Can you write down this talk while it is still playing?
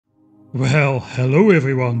Well, hello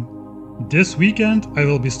everyone. This weekend I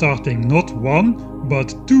will be starting not one,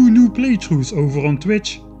 but two new playthroughs over on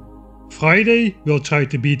Twitch. Friday we'll try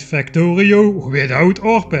to beat Warptorio without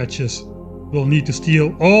ore patches. We'll need to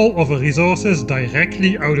steal all of our resources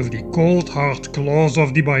directly out of the cold hard claws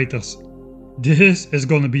of the biters. This is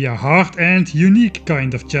gonna be a hard and unique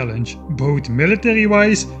kind of challenge, both military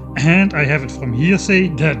wise, and I have it from hearsay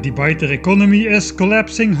that the biter economy is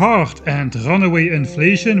collapsing hard and runaway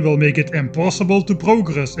inflation will make it impossible to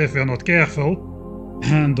progress if we're not careful.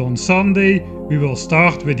 And on Sunday we will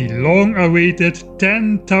start with the long awaited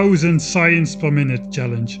 10,000 science per minute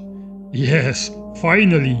challenge. Yes,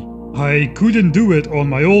 finally! I couldn't do it on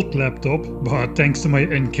my old laptop, but thanks to my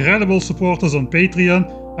incredible supporters on Patreon,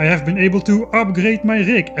 I have been able to upgrade my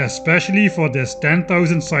rig, especially for this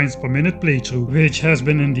 10,000 science per minute playthrough, which has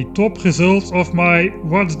been in the top results of my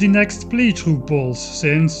what's the next playthrough polls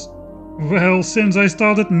since I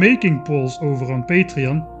started making polls over on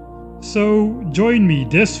Patreon. So join me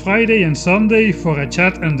this Friday and Sunday for a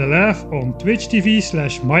chat and a laugh on Twitch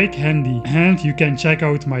TV/MikeHandy, and you can check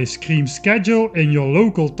out my stream schedule in your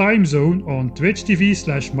local time zone on Twitch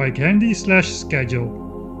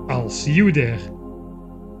TV/MikeHandy/schedule. I'll see you there.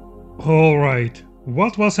 Alright,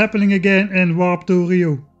 what was happening again in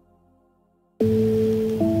Warptorio?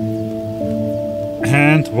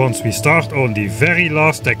 And once we start on the very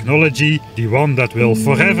last technology, the one that will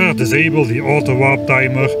forever disable the auto warp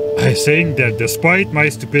timer, I think that despite my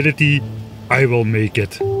stupidity, I will make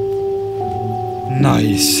it.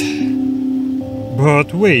 Nice.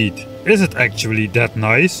 But wait, is it actually that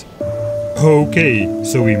nice? Okay,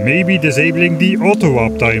 so we may be disabling the auto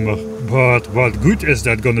warp timer. But what good is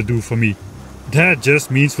that gonna do for me? That just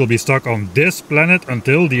means we'll be stuck on this planet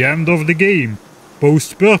until the end of the game.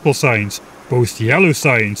 Post purple signs, post yellow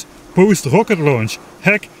signs, post rocket launch,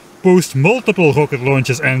 heck, post multiple rocket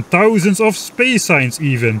launches and thousands of space signs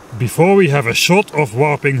even, before we have a shot of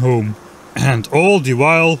warping home. And all the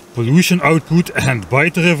while, pollution output and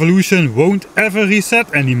biter evolution won't ever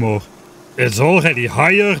reset anymore. It's already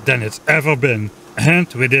higher than it's ever been.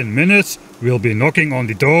 And within minutes, we'll be knocking on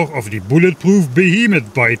the door of the bulletproof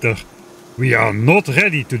behemoth biter. We are not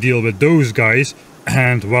ready to deal with those guys,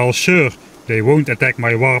 and while sure, they won't attack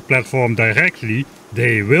my warp platform directly,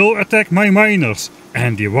 they will attack my miners,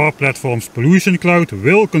 and the warp platform's pollution cloud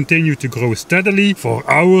will continue to grow steadily for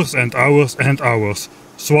hours and hours and hours,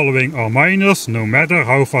 swallowing our miners no matter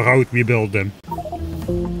how far out we build them.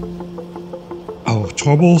 Our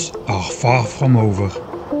troubles are far from over.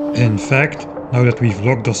 In fact, now that we've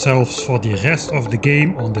locked ourselves for the rest of the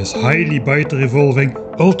game on this highly biter evolving,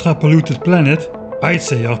 ultra polluted planet, I'd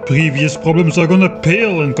say our previous problems are gonna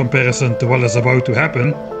pale in comparison to what is about to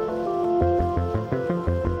happen.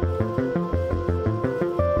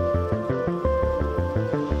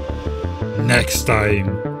 Next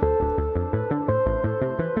time.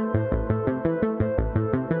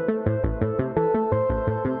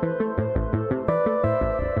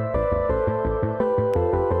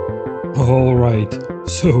 Alright,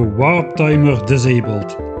 so Warptimer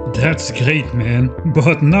disabled. That's great, man,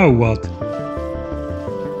 but now what?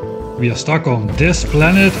 We are stuck on this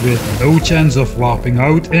planet with no chance of warping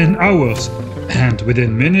out in hours, and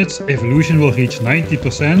within minutes evolution will reach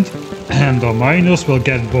 90% and our miners will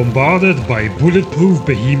get bombarded by bulletproof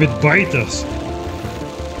behemoth biters.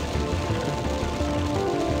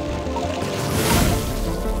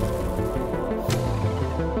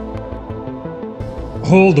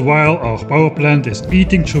 All the while our power plant is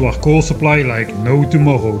eating through our coal supply like no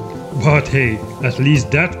tomorrow. But hey, at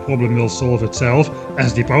least that problem will solve itself,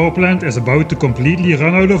 as the power plant is about to completely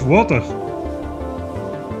run out of water.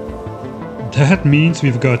 That means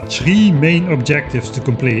we've got 3 main objectives to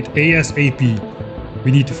complete ASAP.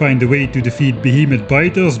 We need to find a way to defeat behemoth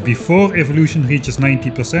biters before evolution reaches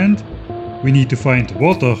 90%, we need to find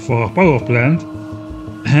water for our power plant,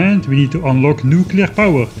 and we need to unlock nuclear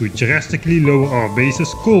power to drastically lower our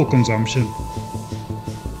base's coal consumption.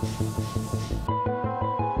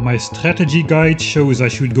 My strategy guide shows I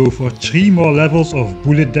should go for 3 more levels of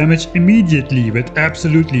bullet damage immediately with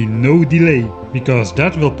absolutely no delay, because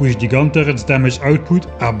that will push the gun turret's damage output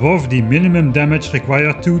above the minimum damage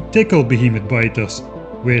required to tickle behemoth biters.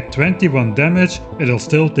 With 21 damage, it'll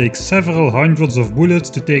still take several hundreds of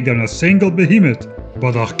bullets to take down a single behemoth.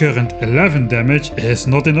 But our current 11 damage is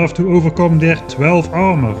not enough to overcome their 12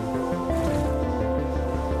 armor.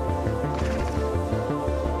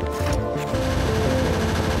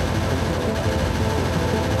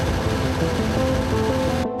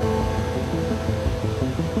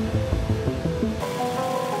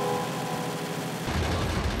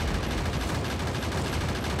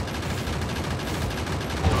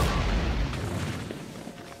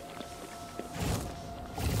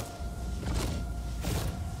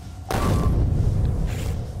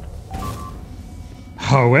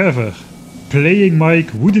 However, Playing Mike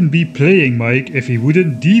wouldn't be Playing Mike if he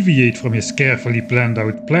wouldn't deviate from his carefully planned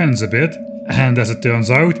out plans a bit, and as it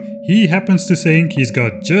turns out, he happens to think he's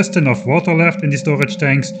got just enough water left in the storage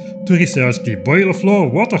tanks to research the boiler floor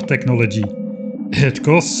water technology. It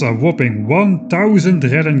costs a whopping 1000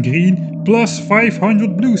 red and green plus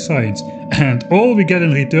 500 blue signs, and all we get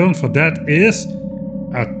in return for that is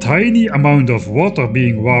a tiny amount of water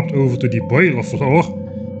being warped over to the boiler floor.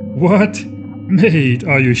 What? Mate,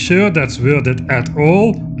 are you sure that's worth it at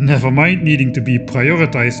all? Never mind needing to be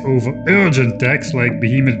prioritized over urgent techs like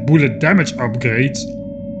behemoth bullet damage upgrades.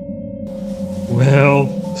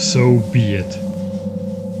 Well, so be it.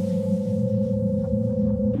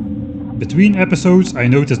 Between episodes I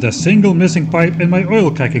noticed a single missing pipe in my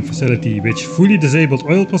oil cracking facility, which fully disabled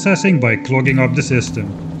oil processing by clogging up the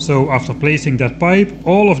system. So after placing that pipe,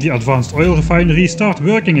 all of the advanced oil refineries start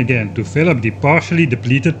working again to fill up the partially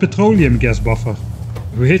depleted petroleum gas buffer.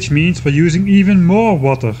 Which means we're using even more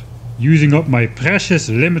water. Using up my precious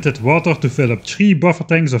limited water to fill up 3 buffer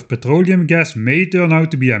tanks of petroleum gas may turn out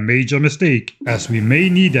to be a major mistake, as we may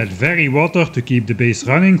need that very water to keep the base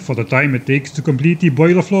running for the time it takes to complete the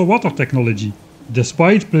boiler floor water technology.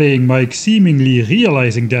 Despite Playing Mike seemingly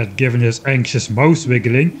realizing that given his anxious mouse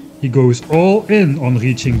wiggling, he goes all in on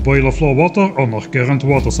reaching boiler floor water on our current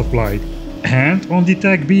water supply, and on the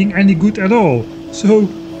tech being any good at all, so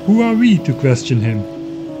who are we to question him?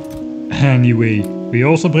 Anyway, we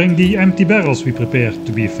also bring the empty barrels we prepared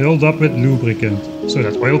to be filled up with lubricant, so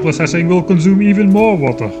that oil processing will consume even more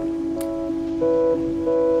water.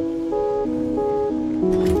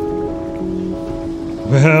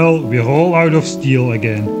 Well, we're all out of steel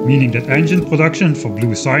again, meaning that engine production for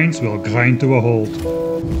blue signs will grind to a halt.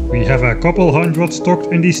 We have a couple hundred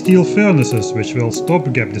stocked in these steel furnaces, which will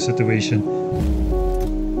stopgap the situation.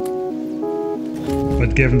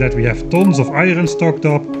 But given that we have tons of iron stocked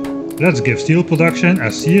up, let's give steel production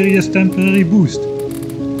a serious temporary boost.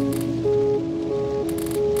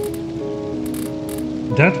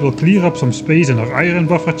 That will clear up some space in our iron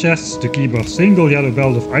buffer chests to keep our single yellow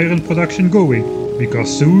belt of iron production going,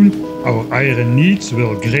 because soon our iron needs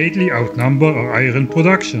will greatly outnumber our iron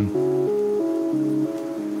production.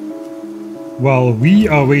 While we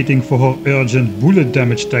are waiting for our urgent bullet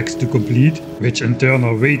damage techs to complete, which in turn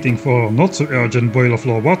are waiting for our not so urgent boiler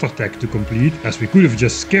floor water tech to complete, as we could have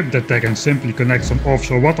just skipped that tech and simply connect some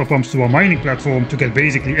offshore water pumps to our mining platform to get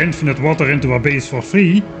basically infinite water into our base for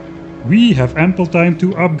free, we have ample time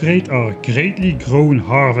to upgrade our greatly grown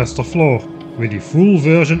harvester floor with the full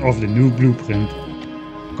version of the new blueprint,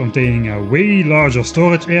 containing a way larger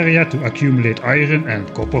storage area to accumulate iron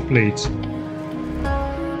and copper plates.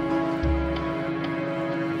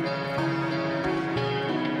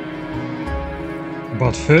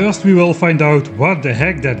 But first we will find out what the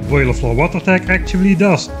heck that boiler floor water tech actually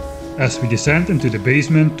does, as we descend into the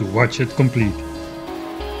basement to watch it complete.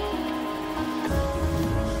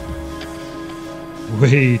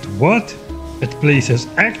 Wait, what? It places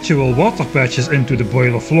actual water patches into the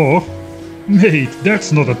boiler floor? Mate,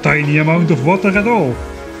 that's not a tiny amount of water at all.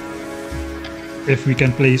 If we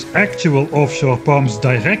can place actual offshore pumps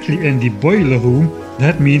directly in the boiler room,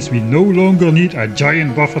 that means we no longer need a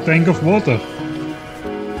giant buffer tank of water.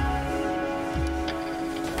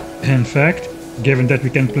 In fact, given that we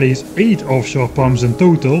can place 8 offshore pumps in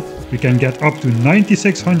total, we can get up to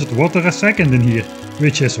 9600 water a second in here,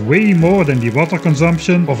 which is way more than the water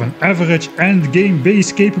consumption of an average endgame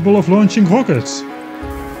base capable of launching rockets.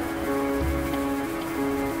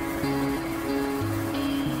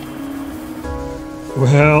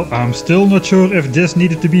 Well, I'm still not sure if this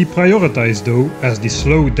needed to be prioritized though, as the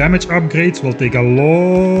slow damage upgrades will take a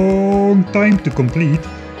long time to complete,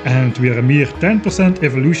 and we are a mere 10%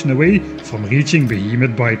 evolution away from reaching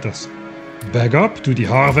behemoth biters. Back up to the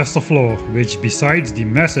harvester floor, which besides the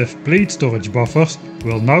massive plate storage buffers,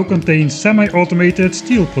 will now contain semi-automated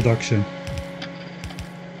steel production.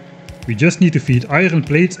 We just need to feed iron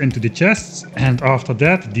plates into the chests, and after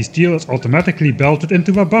that the steel is automatically belted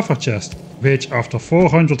into a buffer chest, which after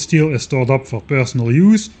 400 steel is stored up for personal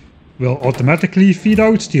use, will automatically feed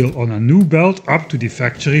out steel on a new belt up to the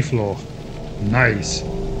factory floor. Nice!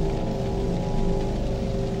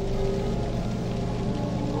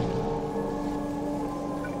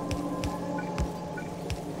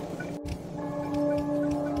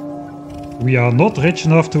 We are not rich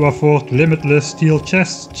enough to afford limitless steel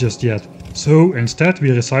chests just yet, so instead we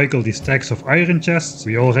recycle the stacks of iron chests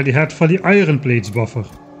we already had for the iron plates buffer.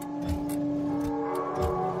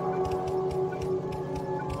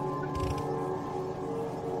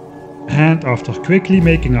 And after quickly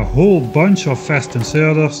making a whole bunch of fast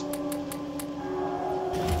inserters,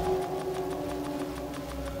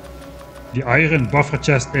 the iron buffer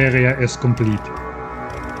chest area is complete.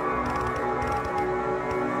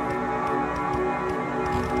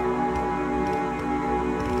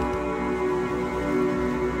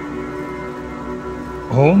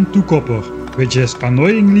 On to copper, which is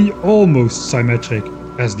annoyingly almost symmetric,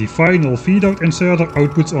 as the final feed-out inserter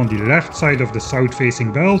outputs on the left side of the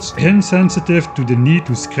south-facing belts, insensitive to the need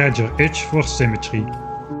to scratch or itch for symmetry.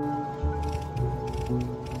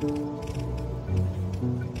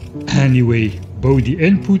 Anyway, both the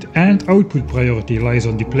input and output priority lies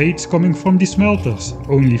on the plates coming from the smelters,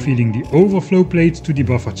 only feeding the overflow plates to the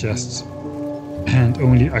buffer chests. And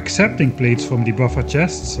only accepting plates from the buffer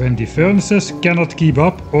chests when the furnaces cannot keep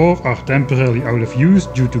up or are temporarily out of use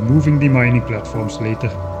due to moving the mining platforms later.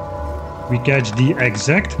 We catch the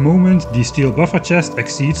exact moment the steel buffer chest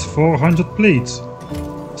exceeds 400 plates.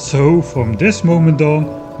 So from this moment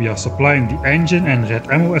on, we are supplying the engine and red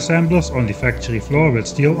ammo assemblers on the factory floor with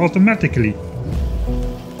steel automatically.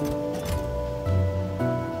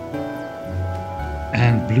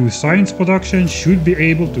 And blue science production should be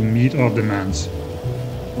able to meet our demands.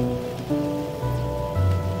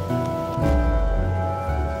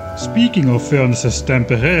 Speaking of furnaces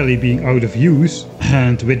temporarily being out of use,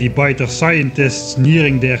 and with the biter scientists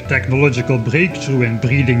nearing their technological breakthrough in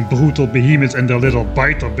breeding brutal behemoths in their little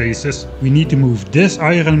biter bases, we need to move this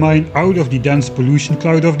iron mine out of the dense pollution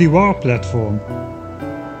cloud of the warp platform.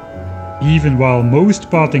 Even while most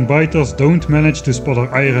parting biters don't manage to spot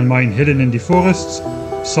our iron mine hidden in the forests,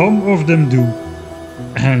 some of them do.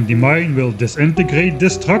 And the mine will disintegrate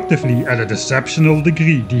destructively at a deceptional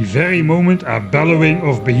degree, the very moment a bellowing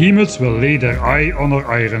of behemoths will lay their eye on our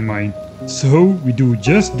iron mine. So we do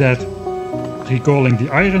just that, recalling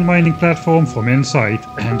the iron mining platform from inside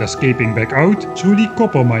and escaping back out through the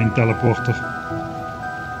copper mine teleporter.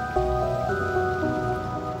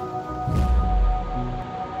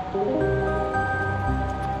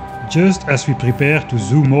 Just as we prepare to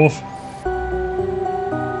zoom off,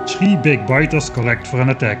 3 big biters collect for an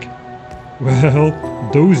attack. Well,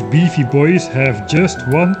 those beefy boys have just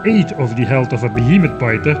 1/8 of the health of a behemoth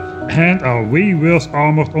biter and are way worse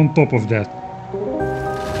armored on top of that.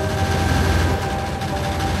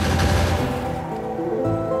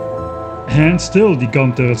 And still the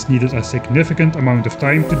gun turrets needed a significant amount of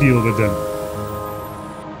time to deal with them.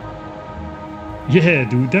 Yeah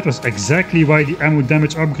dude, that was exactly why the ammo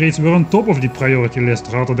damage upgrades were on top of the priority list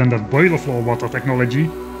rather than that boiler floor water technology.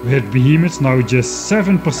 With behemoths now just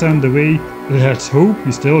 7% away, let's hope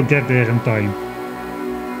we still get there in time.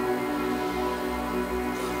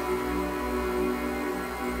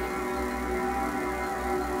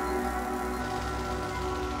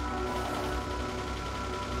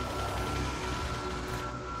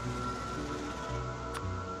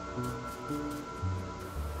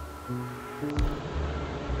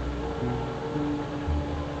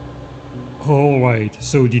 Alright,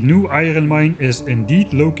 so the new iron mine is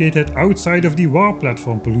indeed located outside of the warp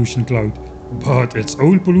platform pollution cloud, but its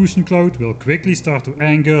own pollution cloud will quickly start to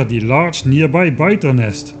anger the large nearby biter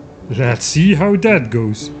nest. Let's see how that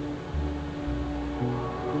goes.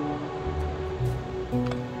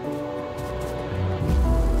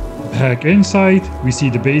 Back inside, we see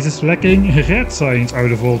the bases lacking red signs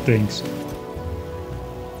out of all things.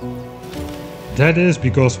 That is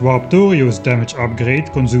because Warptorio's damage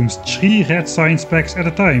upgrade consumes 3 red science packs at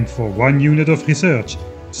a time for 1 unit of research.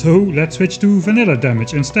 So let's switch to vanilla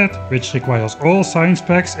damage instead, which requires all science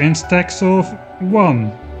packs in stacks of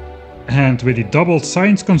 1. And with the doubled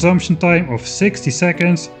science consumption time of 60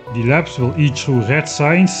 seconds, the labs will eat through red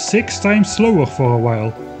science 6 times slower for a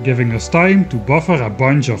while, giving us time to buffer a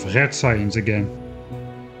bunch of red science again.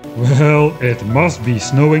 Well, it must be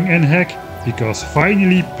snowing in heck, because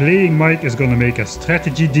finally Playing Mike is gonna make a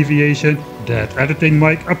strategy deviation that Editing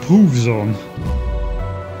Mike approves on.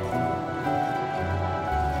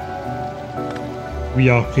 We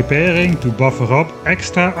are preparing to buffer up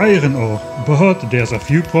extra iron ore, but there's a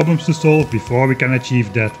few problems to solve before we can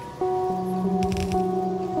achieve that.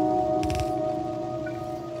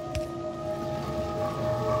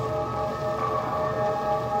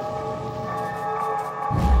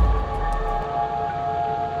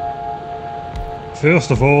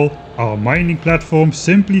 First of all, our mining platform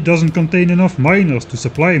simply doesn't contain enough miners to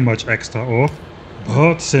supply much extra ore.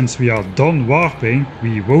 But since we are done warping,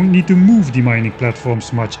 we won't need to move the mining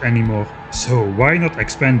platforms much anymore. So why not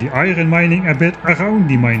expand the iron mining a bit around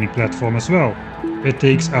the mining platform as well? It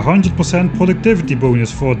takes 100% productivity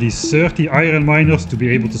bonus for these 30 iron miners to be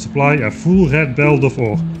able to supply a full red belt of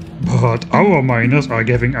ore. But our miners are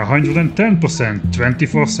giving 110%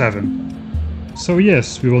 24/7. So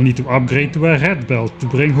yes, we will need to upgrade to a red belt to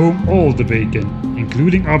bring home all the bacon,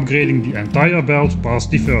 including upgrading the entire belt past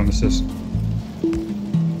the furnaces.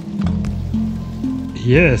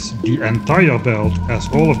 Yes, the entire belt, as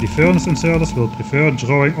all of the furnace inserters will prefer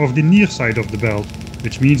drawing off the near side of the belt,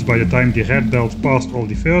 which means by the time the red belt passed all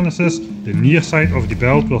the furnaces, the near side of the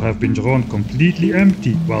belt will have been drawn completely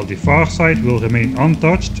empty, while the far side will remain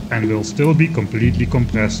untouched and will still be completely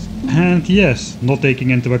compressed. And yes, not taking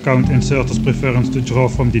into account inserters' preference to draw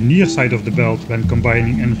from the near side of the belt when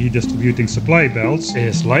combining and redistributing supply belts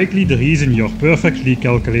is likely the reason your perfectly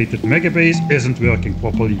calculated megabase isn't working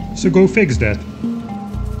properly, so go fix that.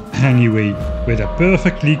 Anyway, with a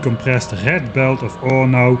perfectly compressed red belt of ore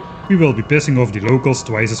now, we will be pissing off the locals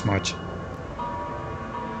twice as much.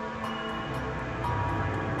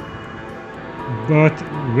 But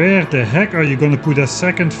where the heck are you gonna put a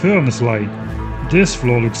second furnace line? This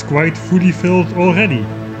floor looks quite fully filled already.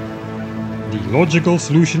 The logical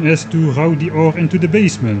solution is to route the ore into the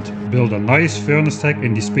basement, build a nice furnace stack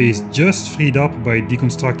in the space just freed up by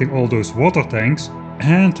deconstructing all those water tanks,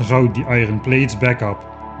 and route the iron plates back up.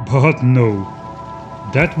 But no,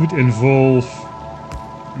 that would involve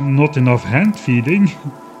not enough hand feeding.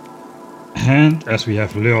 And as we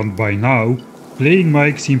have learned by now, Playing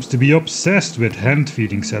Mike seems to be obsessed with hand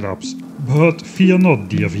feeding setups. But fear not,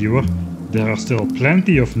 dear viewer, there are still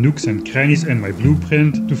plenty of nooks and crannies in my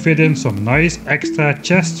blueprint to fit in some nice extra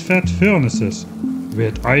chest-fed furnaces.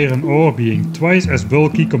 With iron ore being twice as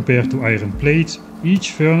bulky compared to iron plates,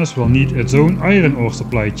 each furnace will need its own iron ore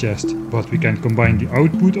supply chest, but we can combine the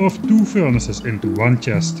output of 2 furnaces into one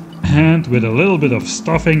chest. And with a little bit of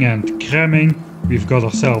stuffing and cramming, we've got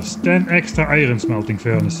ourselves 10 extra iron smelting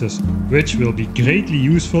furnaces, which will be greatly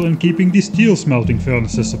useful in keeping the steel smelting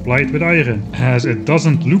furnaces supplied with iron, as it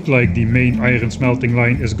doesn't look like the main iron smelting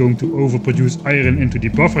line is going to overproduce iron into the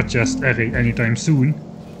buffer chest array anytime soon.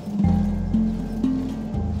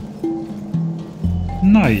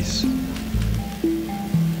 Nice.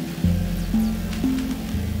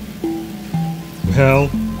 Well,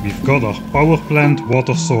 we've got our power plant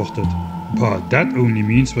water sorted, but that only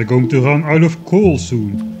means we're going to run out of coal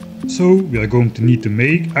soon, so we're going to need to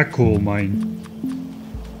make a coal mine.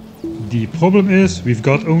 The problem is we've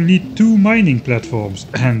got only 2 mining platforms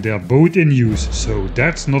and they're both in use, so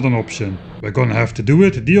that's not an option. We're gonna have to do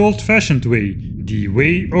it the old-fashioned way, the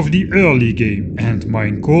way of the early game, and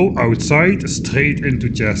mine coal outside straight into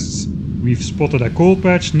chests. We've spotted a coal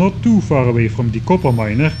patch not too far away from the copper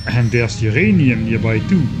miner, and there's uranium nearby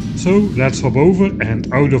too. So let's hop over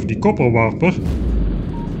and out of the copper warper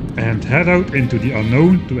and head out into the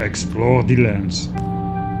unknown to explore the lands.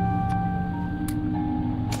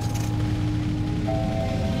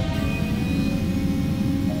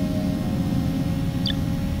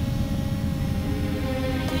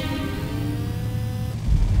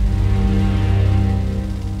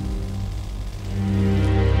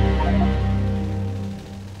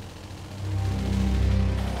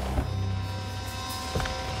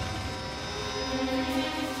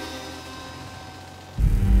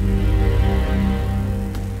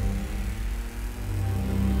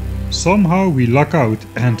 Somehow we luck out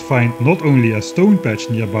and find not only a stone patch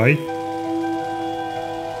nearby,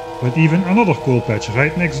 but even another coal patch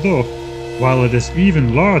right next door. While it is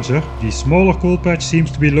even larger, the smaller coal patch seems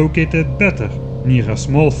to be located better, near a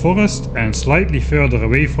small forest and slightly further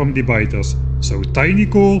away from the biters. So tiny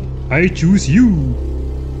coal, I choose you!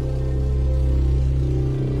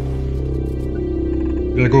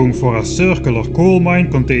 We're going for a circular coal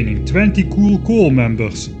mine containing 20 cool coal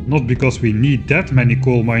members, not because we need that many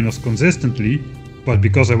coal miners consistently, but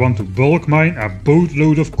because I want to bulk mine a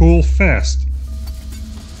boatload of coal fast.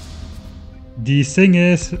 The thing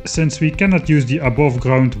is, since we cannot use the above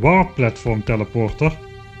ground warp platform teleporter,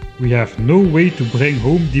 we have no way to bring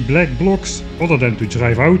home the black blocks other than to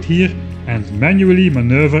drive out here and manually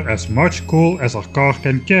maneuver as much coal as our car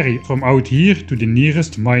can carry from out here to the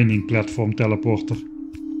nearest mining platform teleporter.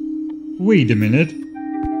 Wait a minute.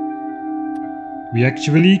 We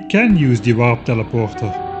actually can use the warp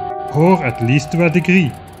teleporter, or at least to a degree.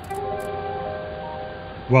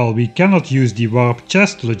 While we cannot use the warp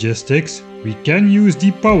chest logistics, we can use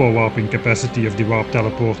the power warping capacity of the warp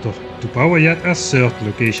teleporter to power yet a third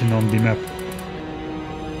location on the map.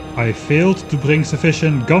 I failed to bring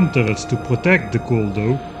sufficient gun turrets to protect the coal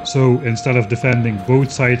though, so instead of defending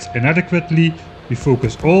both sides inadequately, we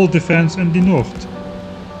focus all defense in the north.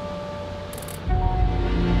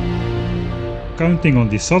 Counting on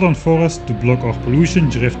the southern forest to block our pollution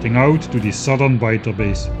drifting out to the southern biter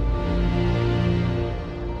base.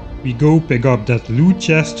 We go pick up that loot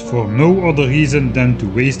chest for no other reason than to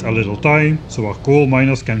waste a little time, so our coal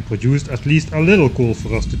miners can produce at least a little coal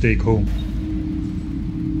for us to take home.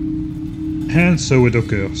 And so it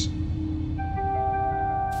occurs.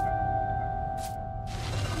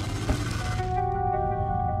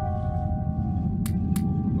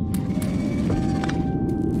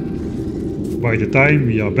 By the time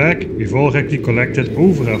we are back, we've already collected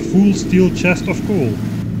over a full steel chest of coal.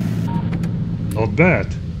 Not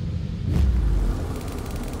bad.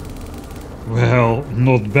 Well,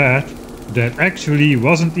 not bad. That actually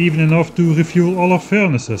wasn't even enough to refuel all our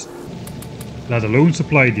furnaces, let alone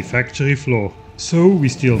supply the factory floor. So we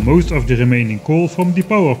steal most of the remaining coal from the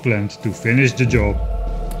power plant to finish the job.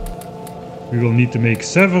 We will need to make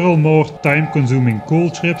several more time-consuming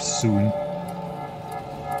coal trips soon.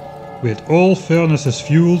 With all furnaces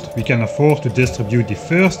fueled, we can afford to distribute the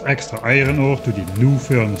first extra iron ore to the new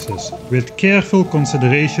furnaces. With careful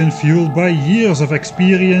consideration fueled by years of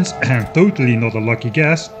experience and totally not a lucky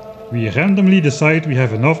guess, we randomly decide we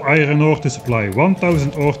have enough iron ore to supply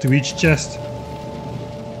 1000 ore to each chest.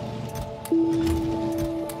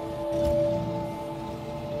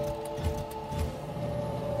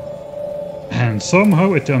 And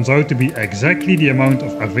somehow it turns out to be exactly the amount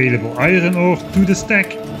of available iron ore to the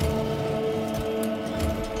stack.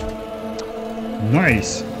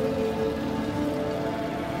 Nice.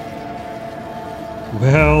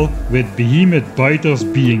 Well, with behemoth biters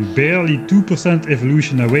being barely 2%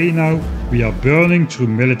 evolution away now, we are burning through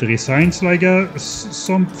military science like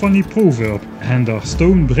some funny proverb, and our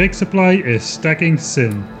stone brick supply is stacking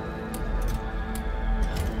sin.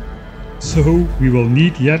 So we will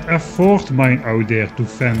need yet a fourth mine out there to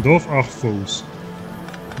fend off our foes.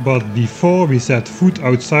 But before we set foot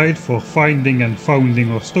outside for finding and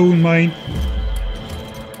founding our stone mine,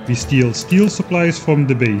 we steal steel supplies from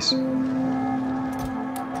the base.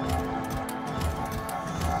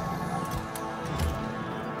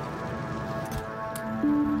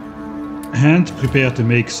 And prepare to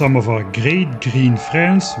make some of our great green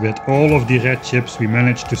friends with all of the red chips we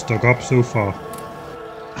managed to stock up so far.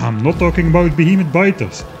 I'm not talking about behemoth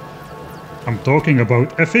biters. I'm talking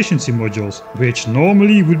about efficiency modules, which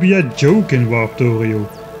normally would be a joke in Warptorio.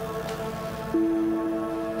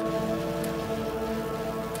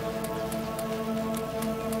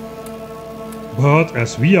 But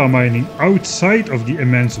as we are mining outside of the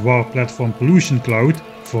immense warp platform pollution cloud,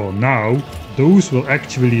 for now, those will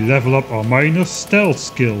actually level up our miners' stealth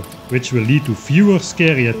skill, which will lead to fewer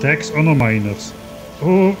scary attacks on our miners.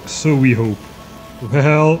 Or so we hope.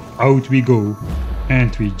 Well, out we go.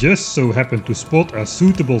 And we just so happened to spot a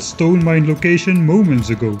suitable stone mine location moments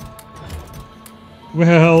ago.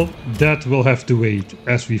 Well, that will have to wait,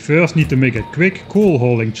 as we first need to make a quick coal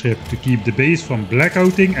hauling trip to keep the base from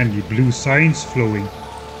blackouting and the blue signs flowing.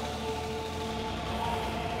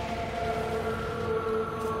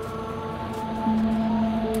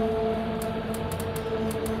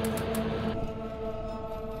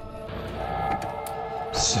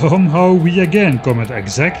 Somehow we again come at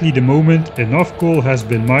exactly the moment enough coal has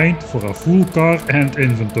been mined for a full car and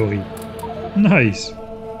inventory. Nice.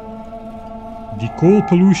 The coal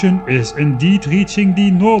pollution is indeed reaching the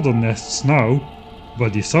northern nests now,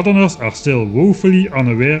 but the southerners are still woefully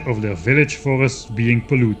unaware of their village forests being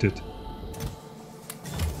polluted.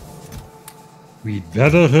 We'd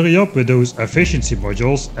better hurry up with those efficiency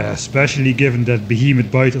modules, especially given that behemoth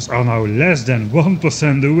biters are now less than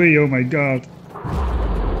 1% away, oh my god.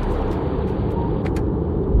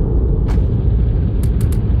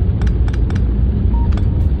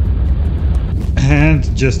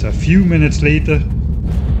 And just a few minutes later,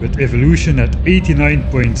 with evolution at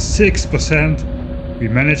 89.6%, we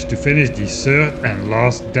managed to finish the third and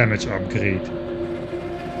last damage upgrade.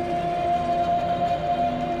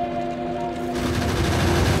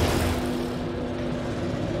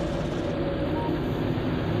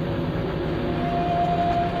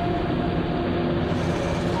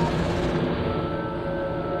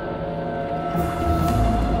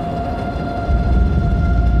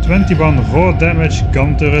 Raw damage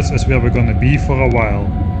gun turrets is where we're gonna be for a while,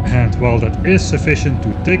 and while that is sufficient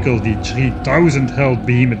to tickle the 3000 health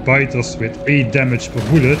behemoth biters with 8 damage per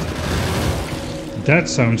bullet, that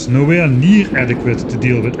sounds nowhere near adequate to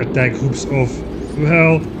deal with attack groups of,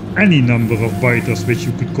 well, any number of biters which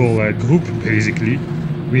you could call a group basically.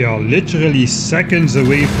 We are literally seconds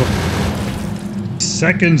away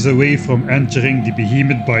from entering the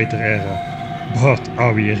behemoth biter era. But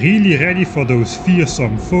are we really ready for those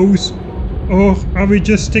fearsome foes? Or are we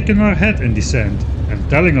just sticking our head in the sand and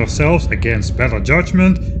telling ourselves against better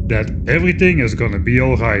judgment that everything is gonna be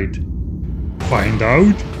alright? Find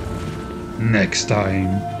out next time.